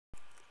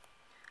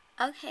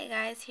Okay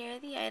guys, here are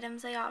the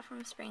items I got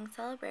from Spring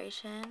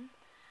Celebration.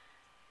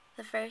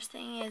 The first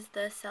thing is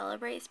the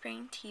Celebrate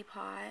Spring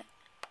teapot,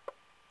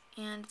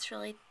 and it's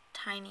really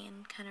tiny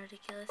and kind of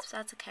ridiculous, but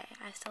that's okay,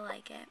 I still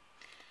like it.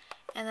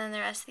 And then the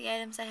rest of the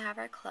items I have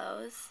are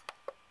clothes.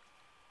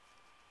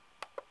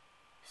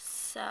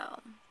 So,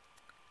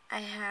 I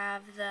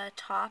have the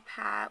top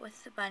hat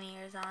with the bunny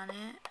ears on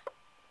it.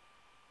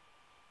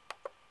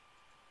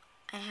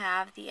 I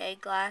have the egg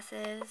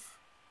glasses.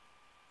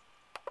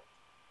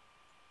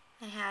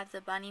 I have the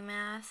bunny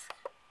mask.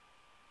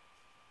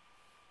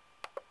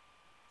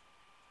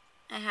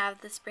 I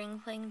have the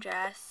spring fling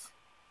dress.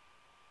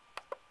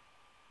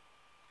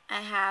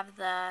 I have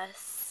the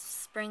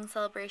Spring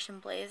Celebration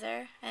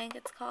blazer, I think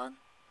it's called.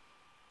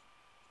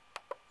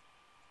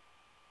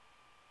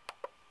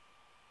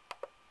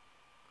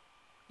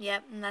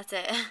 Yep, and that's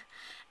it.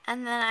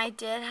 And then I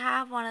did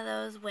have one of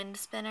those wind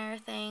spinner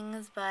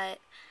things, but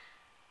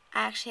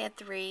I actually had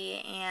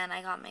 3 and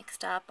I got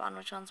mixed up on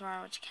which ones were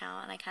on which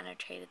account, and I kind of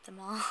traded them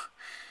all.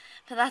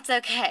 But that's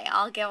okay,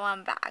 I'll get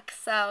one back.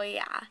 So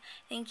yeah,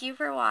 thank you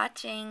for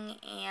watching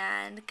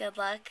and good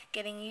luck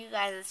getting you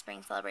guys the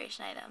Spring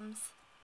Celebration items.